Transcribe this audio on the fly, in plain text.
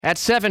At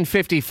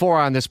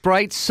 7:54 on this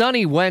bright,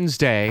 sunny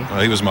Wednesday.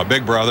 He was my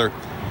big brother.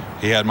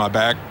 He had my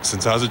back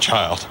since I was a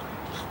child.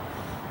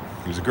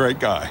 He was a great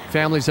guy.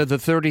 Families of the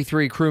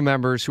 33 crew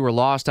members who were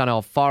lost on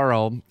El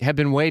Faro have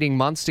been waiting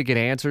months to get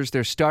answers.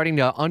 They're starting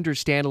to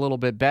understand a little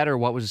bit better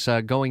what was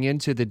going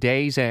into the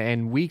days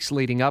and weeks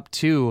leading up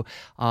to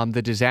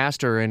the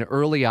disaster in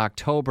early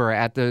October.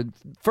 At the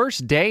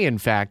first day, in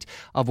fact,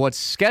 of what's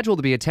scheduled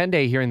to be a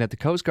 10-day hearing that the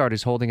Coast Guard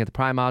is holding at the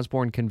Prime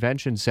Osborne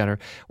Convention Center,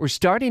 we're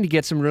starting to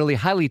get some really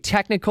highly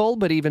technical,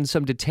 but even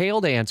some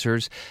detailed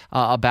answers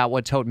about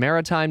what Tote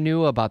Maritime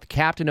knew, about the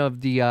captain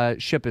of the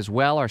ship as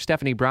well. Our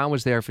Stephanie Brown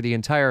was there for the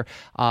entire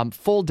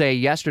full day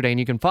yesterday, and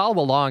you can follow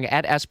along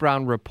at S.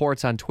 Brown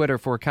Reports on Twitter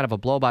for kind of a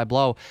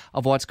blow-by-blow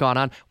of what's gone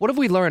on. What have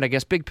we learned, I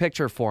guess, big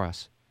picture for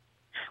us?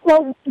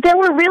 Well, there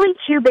were really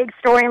two big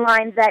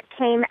storylines that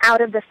came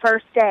out of the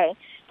first day.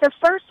 The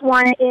first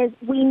one is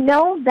we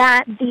know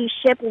that the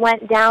ship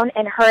went down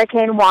in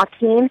Hurricane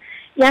Joaquin.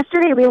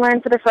 Yesterday we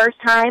learned for the first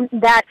time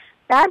that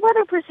bad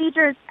weather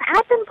procedures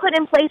had been put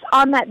in place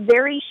on that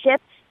very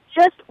ship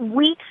just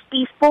weeks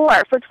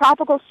before for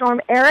Tropical Storm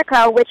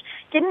Erica, which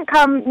didn't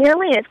come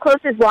nearly as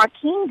close as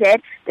Joaquin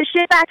did. The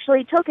ship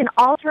actually took an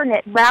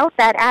alternate route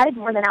that added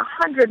more than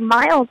 100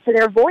 miles to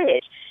their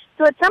voyage.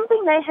 So it's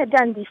something they had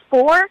done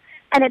before,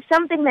 and it's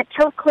something that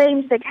Tote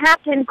claims the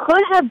captain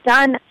could have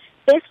done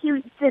if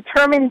he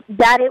determined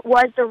that it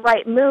was the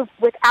right move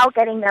without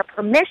getting their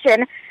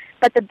permission.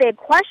 But the big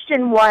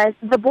question was,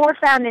 the board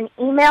found an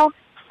email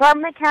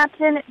from the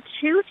captain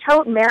to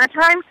Tote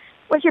Maritime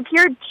which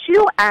appeared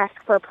to ask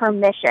for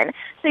permission.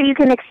 So you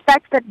can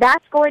expect that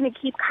that's going to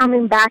keep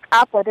coming back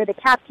up, whether the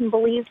captain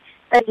believed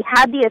that he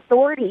had the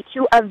authority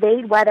to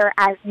evade weather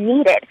as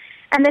needed.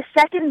 And the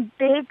second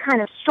big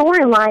kind of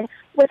storyline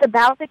was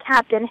about the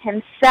captain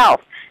himself.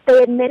 They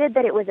admitted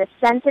that it was a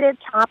sensitive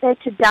topic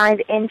to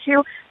dive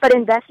into, but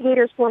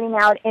investigators pointing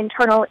out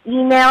internal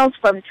emails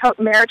from Tote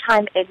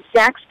Maritime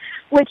execs,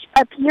 which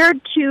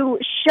appeared to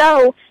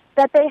show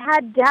that they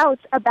had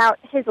doubts about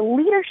his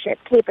leadership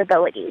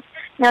capabilities.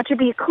 Now, to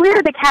be clear,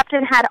 the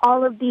captain had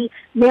all of the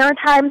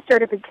maritime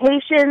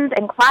certifications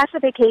and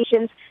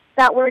classifications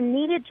that were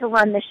needed to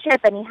run the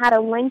ship, and he had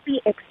a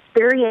lengthy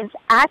experience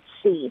at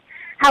sea.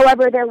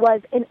 However, there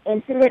was an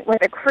incident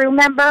with a crew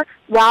member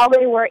while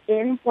they were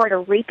in Puerto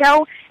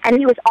Rico, and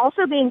he was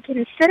also being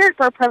considered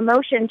for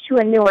promotion to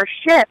a newer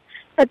ship.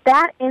 But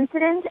that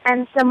incident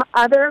and some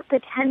other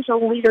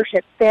potential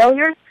leadership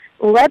failures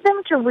led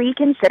them to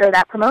reconsider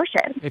that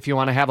promotion. If you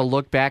want to have a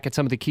look back at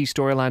some of the key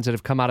storylines that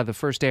have come out of the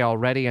first day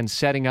already and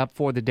setting up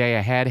for the day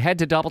ahead, head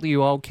to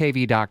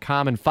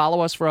WOKV.com and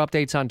follow us for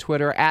updates on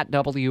Twitter at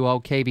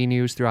WOKV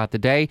News throughout the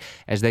day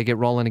as they get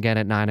rolling again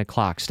at 9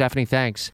 o'clock. Stephanie, thanks.